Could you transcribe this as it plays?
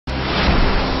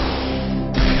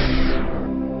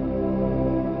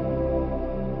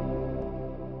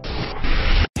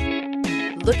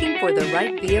Looking for the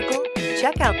right vehicle?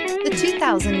 Check out the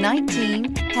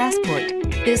 2019 Passport.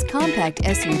 This compact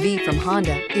SUV from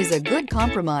Honda is a good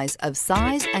compromise of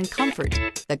size and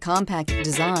comfort. The compact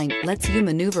design lets you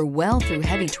maneuver well through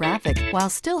heavy traffic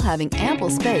while still having ample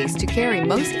space to carry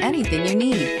most anything you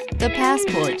need. The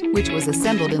Passport, which was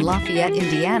assembled in Lafayette,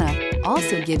 Indiana,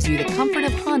 also gives you the comfort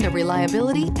of Honda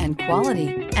reliability and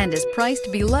quality and is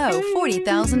priced below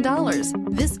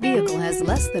 $40,000. This vehicle has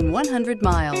less than 100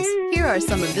 miles. Here are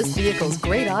some of this vehicle's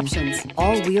great options: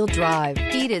 all-wheel drive,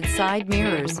 heated side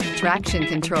mirrors, traction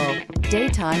control,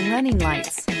 daytime running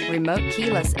lights, remote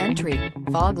keyless entry,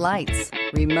 fog lights,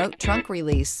 remote trunk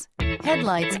release,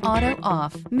 headlights auto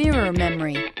off, mirror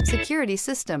memory, security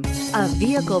system. A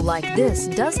vehicle like this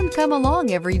doesn't come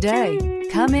along every day.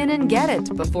 Come in and get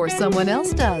it before someone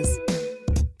else does.